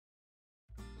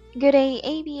Good day,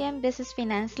 ABM Business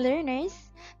Finance learners.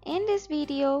 In this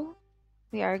video,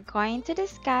 we are going to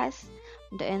discuss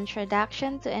the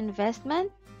introduction to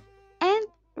investment and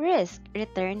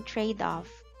risk-return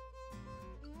trade-off.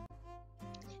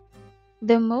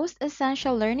 The most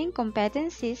essential learning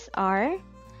competencies are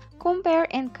compare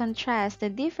and contrast the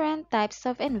different types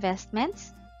of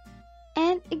investments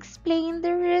and explain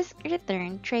the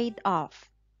risk-return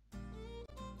trade-off.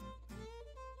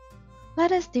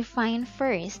 Let us define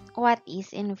first what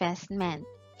is investment.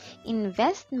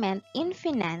 Investment in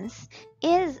finance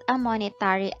is a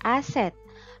monetary asset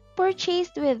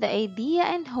purchased with the idea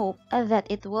and hope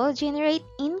that it will generate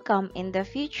income in the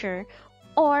future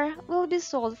or will be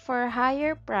sold for a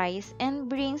higher price and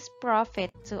brings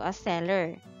profit to a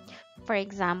seller. For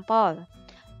example,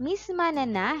 Miss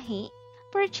Mananahi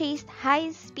purchased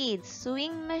high-speed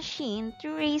sewing machine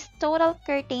to raise total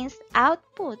curtains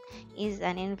output is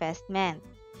an investment.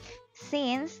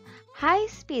 Since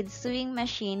high-speed sewing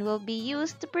machine will be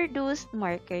used to produce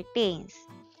more curtains,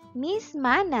 Miss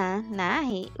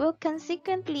Mananahi will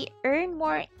consequently earn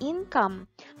more income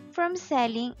from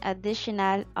selling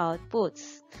additional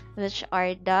outputs, which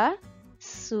are the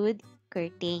sewed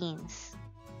curtains.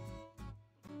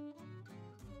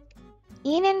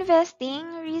 In investing,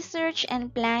 research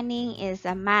and planning is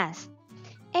a must.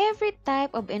 Every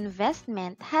type of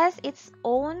investment has its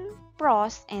own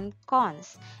pros and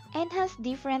cons and has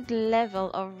different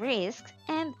level of risks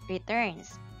and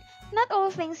returns. Not all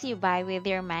things you buy with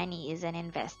your money is an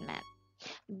investment.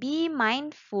 Be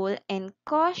mindful and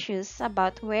cautious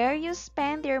about where you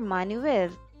spend your money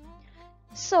with.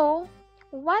 So,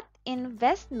 what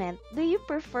investment do you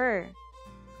prefer?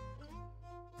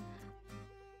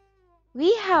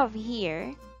 We have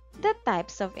here the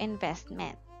types of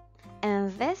investment, and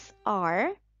these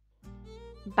are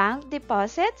bank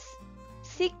deposits,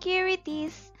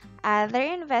 securities, other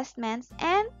investments,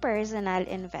 and personal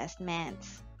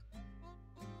investments.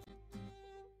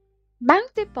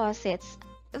 Bank deposits.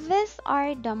 These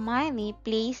are the money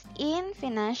placed in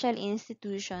financial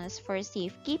institutions for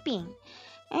safekeeping,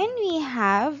 and we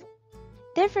have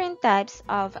different types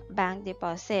of bank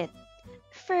deposit.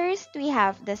 First, we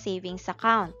have the savings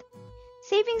account.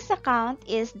 Savings account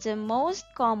is the most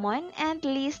common and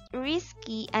least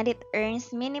risky, and it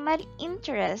earns minimal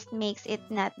interest, makes it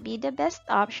not be the best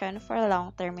option for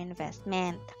long-term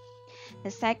investment.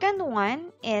 The second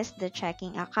one is the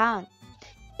checking account.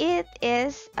 It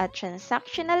is a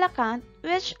transactional account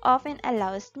which often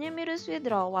allows numerous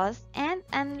withdrawals and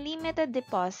unlimited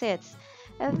deposits.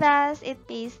 Thus, it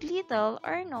pays little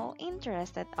or no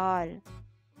interest at all.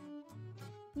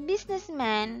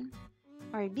 Businessmen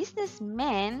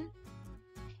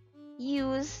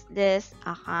use this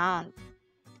account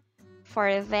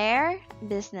for their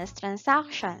business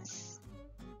transactions.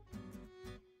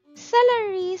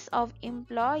 Salaries of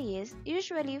employees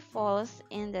usually falls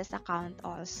in this account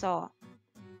also.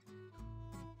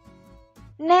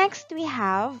 Next, we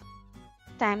have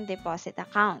time deposit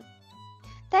account.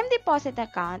 Time deposit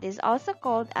account is also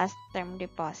called as term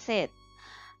deposit.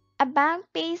 A bank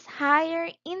pays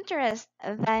higher interest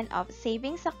than of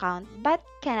savings account but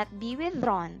cannot be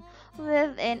withdrawn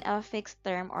within a fixed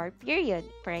term or period.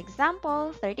 For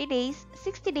example, 30 days,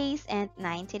 60 days, and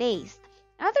 90 days.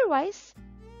 Otherwise,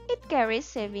 it carries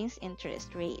savings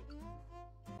interest rate.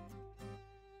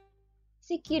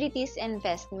 Securities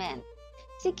investment.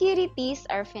 Securities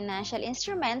are financial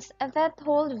instruments that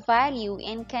hold value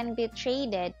and can be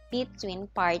traded between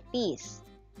parties.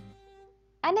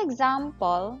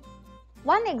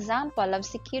 One example of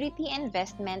security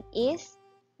investment is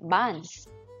bonds.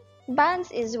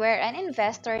 Bonds is where an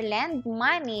investor lends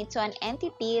money to an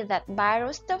entity that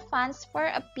borrows the funds for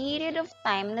a period of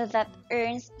time that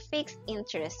earns fixed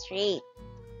interest rate.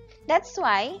 That's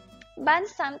why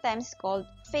bonds sometimes called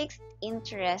fixed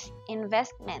interest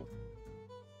investment.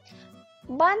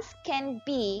 Bonds can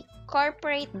be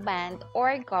corporate bond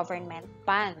or government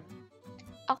bond.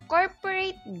 A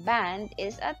corporate bond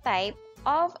is a type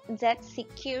of debt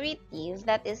security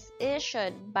that is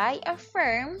issued by a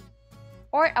firm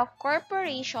or a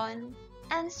corporation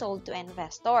and sold to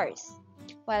investors,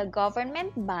 while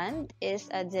government bond is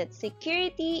a debt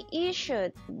security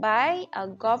issued by a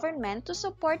government to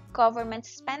support government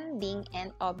spending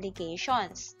and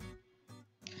obligations.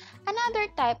 Another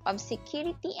type of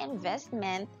security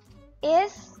investment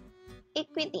is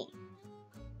equity.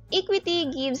 Equity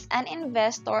gives an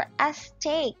investor a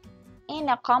stake in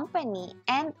a company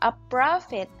and a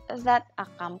profit that a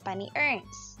company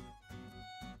earns.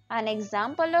 An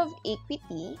example of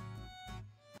equity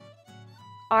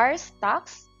are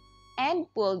stocks and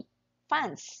pooled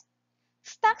funds.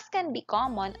 Stocks can be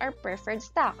common or preferred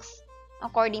stocks.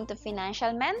 According to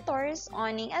financial mentors,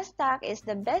 owning a stock is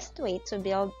the best way to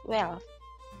build wealth.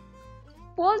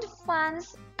 Pooled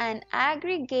funds and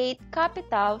aggregate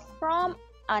capital from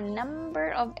a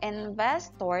number of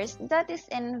investors that is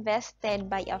invested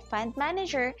by a fund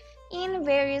manager in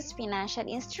various financial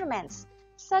instruments,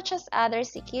 such as other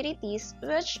securities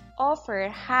which offer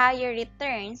higher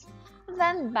returns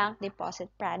than bank deposit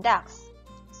products,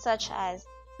 such as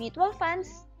mutual funds,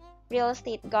 real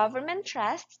estate government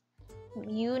trusts,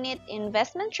 unit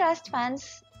investment trust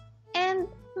funds, and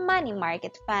money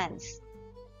market funds.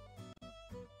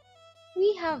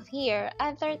 We have here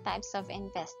other types of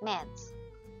investments.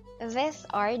 These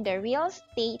are the real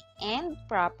estate and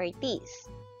properties.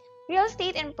 Real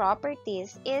estate and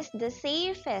properties is the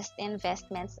safest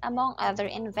investments among other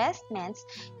investments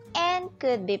and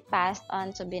could be passed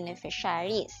on to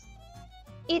beneficiaries.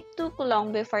 It took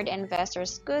long before the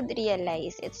investors could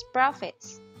realize its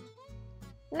profits.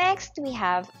 Next, we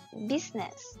have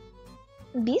business.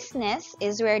 Business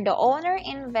is where the owner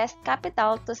invests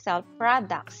capital to sell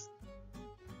products.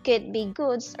 Could be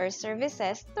goods or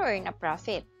services to earn a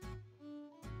profit.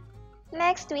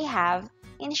 Next, we have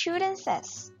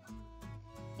insurances.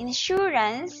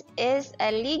 Insurance is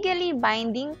a legally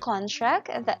binding contract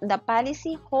that the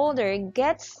policyholder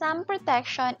gets some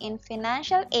protection in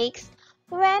financial aches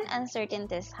when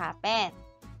uncertainties happen.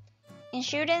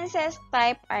 Insurances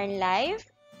type are life,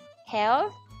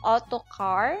 health, auto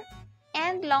car,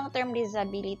 and long-term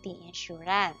disability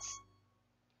insurance.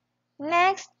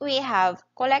 Next, we have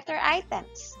collector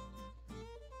items.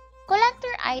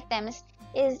 Collector items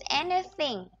is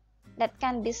anything that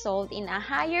can be sold in a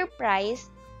higher price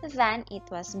than it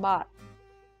was bought.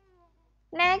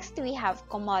 Next, we have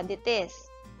commodities.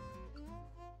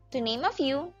 To name a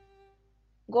few,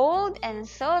 gold and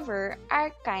silver are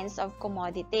kinds of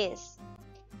commodities.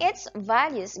 Its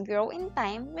values grow in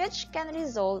time, which can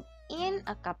result in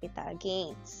a capital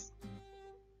gains.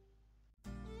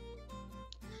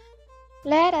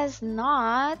 Let us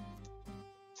not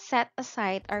set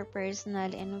aside our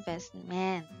personal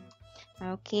investment.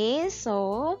 Okay,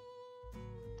 so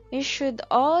we should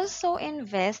also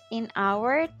invest in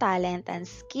our talent and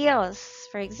skills.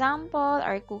 For example,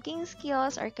 our cooking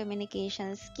skills or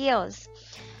communication skills.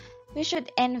 We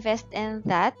should invest in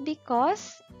that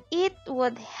because it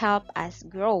would help us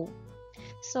grow.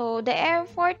 So the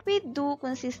effort we do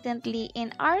consistently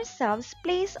in ourselves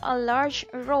plays a large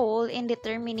role in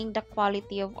determining the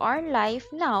quality of our life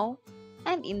now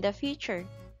and in the future.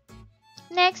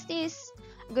 Next is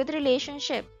good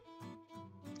relationship.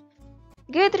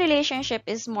 Good relationship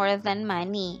is more than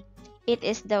money. It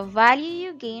is the value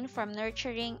you gain from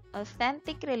nurturing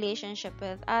authentic relationship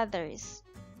with others.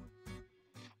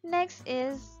 Next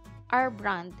is our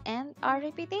brand and our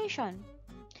reputation.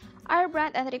 Our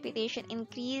brand and reputation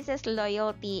increases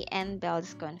loyalty and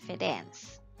builds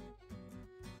confidence.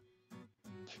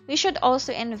 We should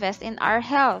also invest in our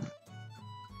health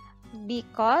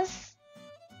because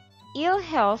ill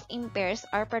health impairs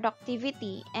our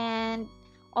productivity and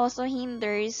also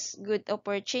hinders good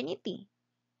opportunity.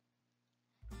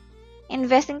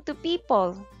 Investing to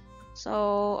people.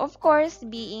 So, of course,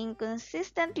 being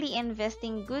consistently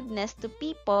investing goodness to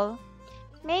people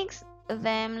makes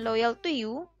them loyal to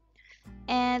you,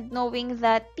 and knowing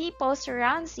that people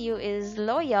surrounds you is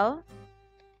loyal,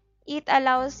 it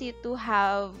allows you to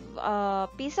have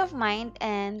peace of mind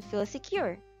and feel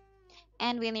secure.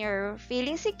 And when you're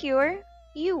feeling secure,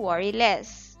 you worry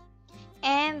less.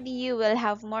 And you will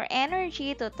have more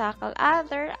energy to tackle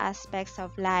other aspects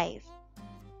of life.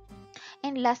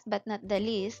 And last but not the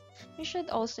least, we should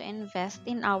also invest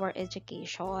in our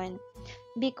education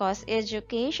because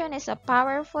education is a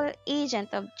powerful agent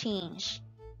of change.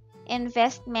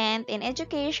 Investment in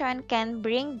education can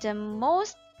bring the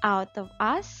most out of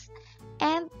us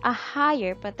and a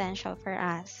higher potential for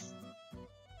us.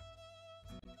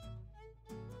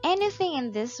 Anything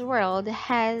in this world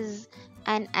has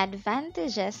an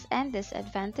advantages and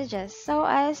disadvantages, so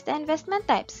as the investment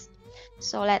types.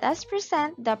 So let us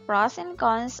present the pros and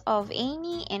cons of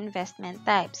any investment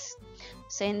types.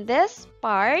 So in this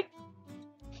part,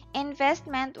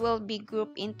 investment will be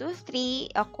grouped into three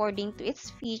according to its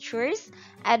features,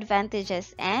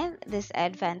 advantages, and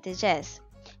disadvantages.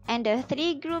 And the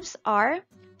three groups are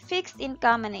fixed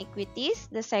income and equities.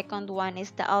 The second one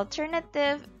is the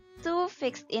alternative to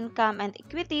fixed income and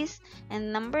equities.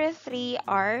 And number three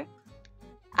are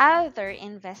other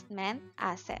investment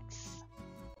assets.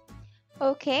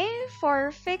 Okay,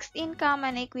 for fixed income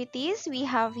and equities, we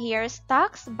have here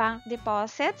stocks, bank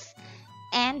deposits,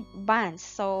 and bonds.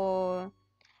 So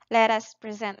Let us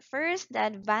present first the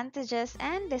advantages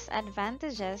and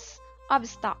disadvantages of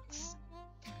stocks.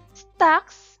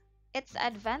 Stocks, its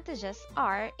advantages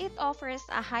are it offers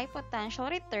a high potential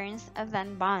returns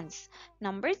than bonds.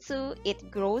 Number 2,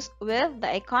 it grows with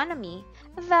the economy,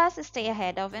 thus stay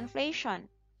ahead of inflation.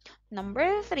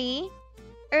 Number 3,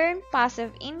 earn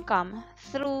passive income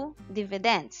through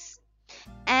dividends.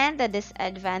 And the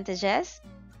disadvantages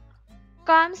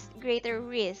comes greater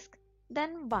risk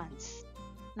than bonds.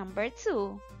 Number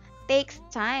 2, takes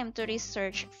time to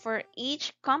research for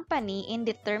each company in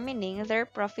determining their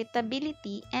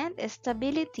profitability and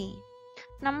stability.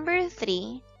 Number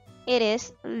 3, it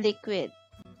is liquid.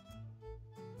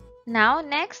 Now,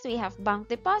 next we have bank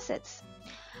deposits.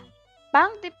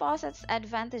 Bank deposits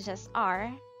advantages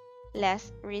are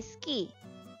less risky.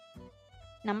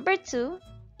 Number 2,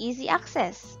 easy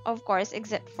access, of course,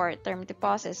 except for term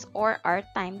deposits or our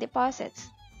time deposits.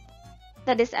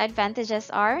 The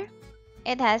disadvantages are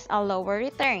it has a lower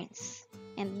returns.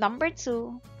 And number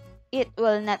 2, it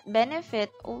will not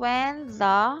benefit when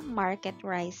the market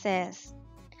rises.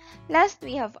 Last,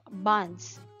 we have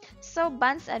bonds. So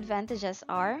bonds advantages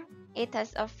are it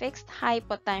has a fixed high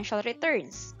potential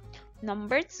returns.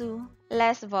 Number 2,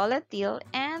 less volatile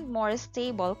and more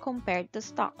stable compared to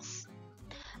stocks.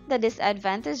 The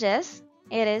disadvantages,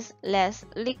 it is less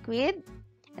liquid.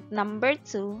 At number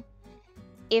 2,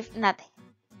 if not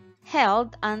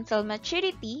held until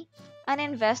maturity, an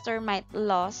investor might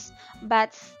lose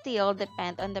but still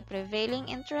depend on the prevailing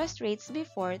interest rates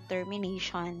before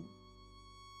termination.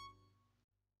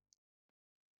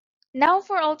 Now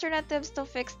for alternatives to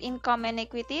fixed income and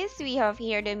equities, we have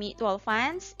here the mutual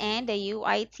funds and the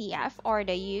UITF or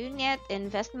the Unit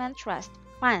Investment Trust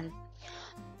Fund.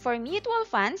 For mutual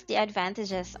funds, the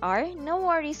advantages are no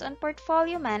worries on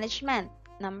portfolio management.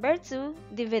 Number 2,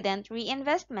 dividend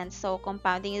reinvestment, so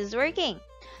compounding is working.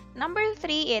 Number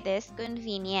 3, it is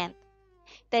convenient.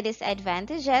 The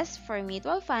disadvantages for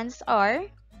mutual funds are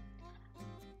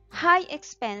high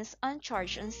expense on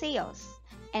charge on sales.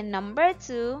 And number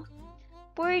 2,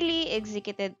 poorly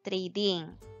executed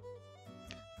trading.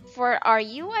 For our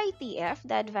UITF,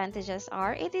 the advantages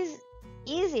are it is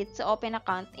easy to open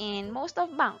account in most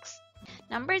of banks.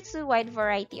 Number 2, wide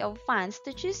variety of funds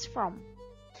to choose from.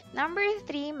 Number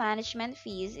 3, management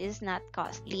fees is not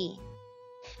costly.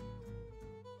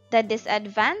 The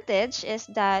disadvantage is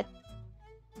that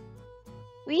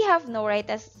we have no right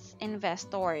as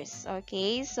investors,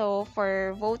 okay? So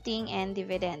for voting and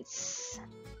dividends,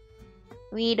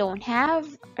 we don't have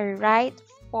a right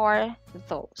for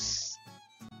those.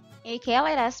 Okay,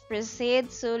 let us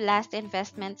proceed to last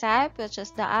investment type, which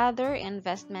is the other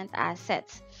investment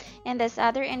assets. In this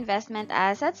other investment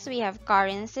assets, we have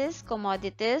currencies,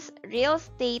 commodities, real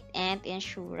estate, and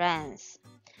insurance.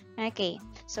 Okay,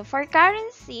 so for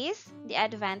currencies, the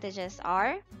advantages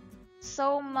are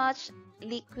so much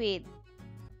liquid.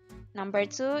 Number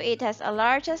 2, it has a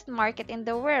largest market in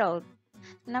the world.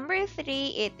 Number 3,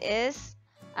 it is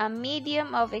a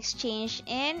medium of exchange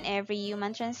in every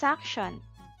human transaction.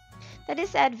 The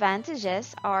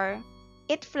disadvantages are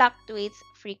it fluctuates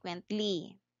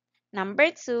frequently.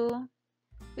 Number 2,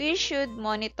 we should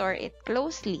monitor it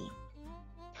closely.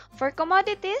 For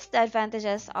commodities, the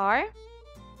advantages are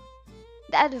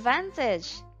the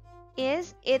advantage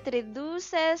is it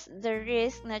reduces the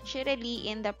risk naturally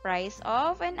in the price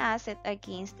of an asset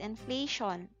against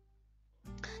inflation.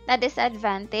 The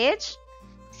disadvantage,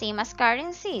 same as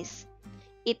currencies,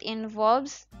 it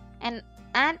involves and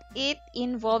it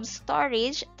involves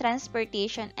storage,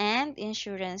 transportation, and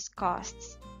insurance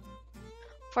costs.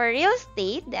 For real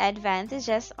estate, the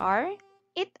advantages are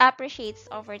it appreciates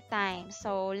over time.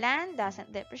 So land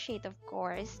doesn't depreciate, of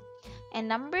course. And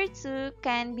number 2,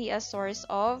 can be a source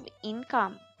of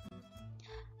income.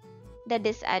 The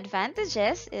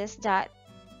disadvantages is that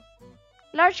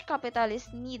large capital is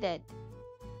needed.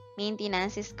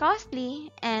 Maintenance is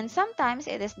costly, and sometimes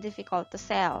it is difficult to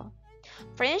sell.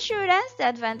 For insurance, the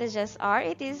advantages are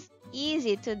it is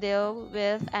easy to deal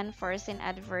with unforeseen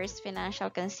adverse financial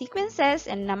consequences,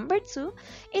 and number 2,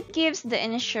 it gives the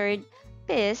insured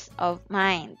peace of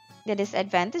mind. The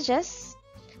disadvantages,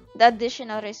 the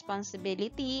additional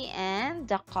responsibility and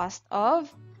the cost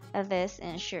of these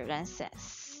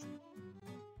insurances.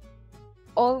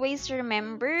 Always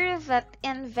remember that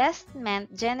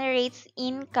investment generates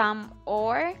income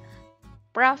or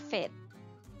profit.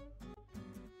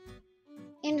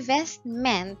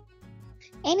 Investment,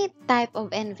 any type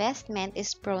of investment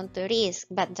is prone to risk,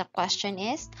 but the question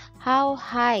is how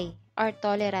high our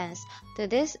tolerance to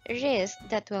this risk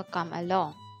that will come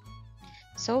along.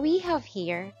 So we have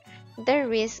here the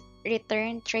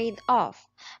risk-return trade-off.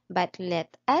 But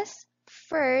let us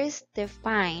first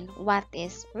define what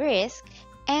is risk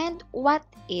and what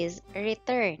is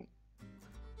return.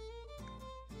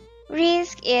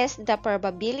 Risk is the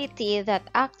probability that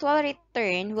actual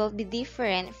return will be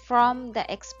different from the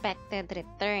expected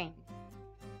return,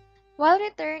 while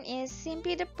return is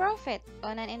simply the profit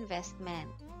on an investment.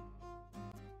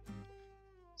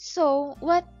 So,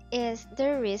 what is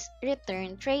the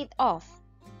risk-return trade-off?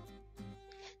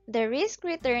 The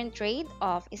risk-return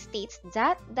trade-off states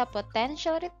that the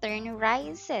potential return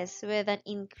rises with an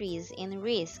increase in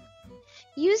risk.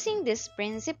 Using this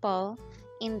principle,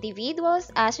 individuals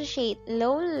associate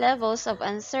low levels of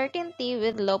uncertainty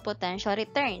with low potential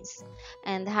returns,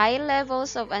 and high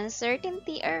levels of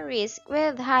uncertainty or risk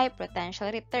with high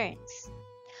potential returns.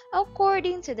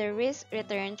 According to the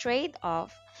risk-return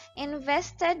trade-off,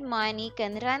 invested money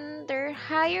can render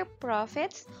higher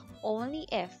profits only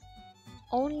if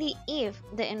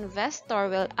the investor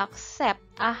will accept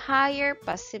a higher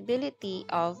possibility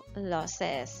of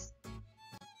losses.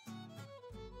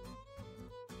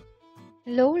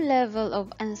 Low level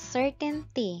of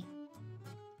uncertainty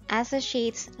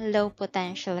associates low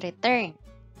potential return.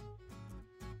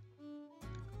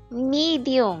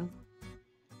 Medium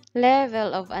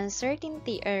level of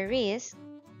uncertainty or risk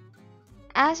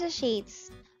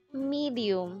associates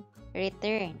medium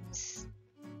returns.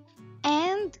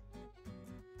 And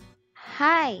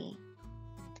high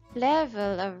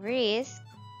level of risk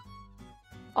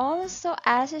also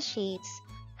associates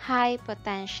high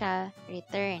potential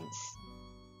returns.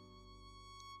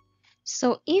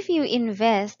 So if you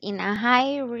invest in a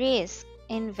high risk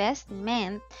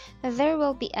investment, there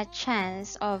will be a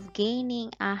chance of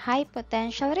gaining a high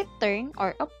potential return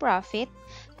or a profit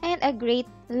and a great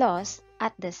loss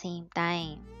at the same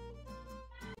time.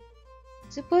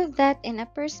 To put that in a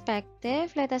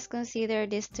perspective, let us consider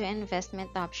these two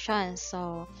investment options.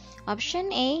 So,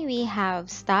 option A, we have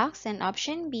stocks, and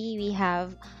option B, we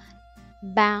have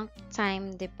bank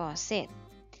time deposit.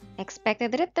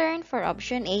 Expected return for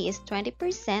option A is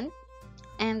 20%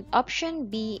 and option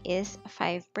B is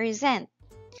 5%.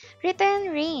 Return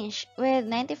range with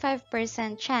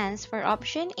 95% chance for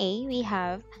option A, we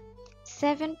have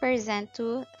 7%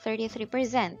 to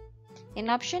 33%. In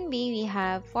option B, we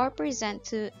have 4%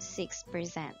 to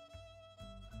 6%.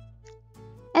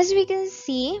 As we can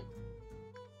see,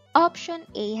 option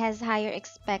A has higher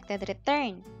expected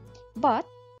return, but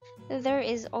there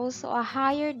is also a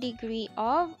higher degree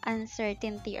of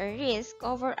uncertainty or risk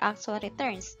over actual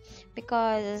returns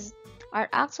because our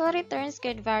actual returns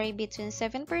could vary between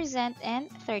 7% and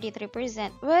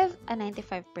 33% with a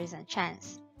 95%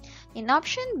 chance. In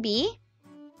option B,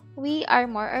 we are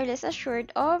more or less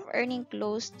assured of earning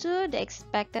close to the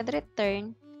expected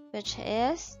return, which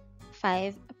is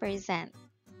 5%.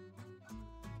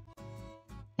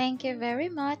 Thank you very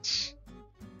much.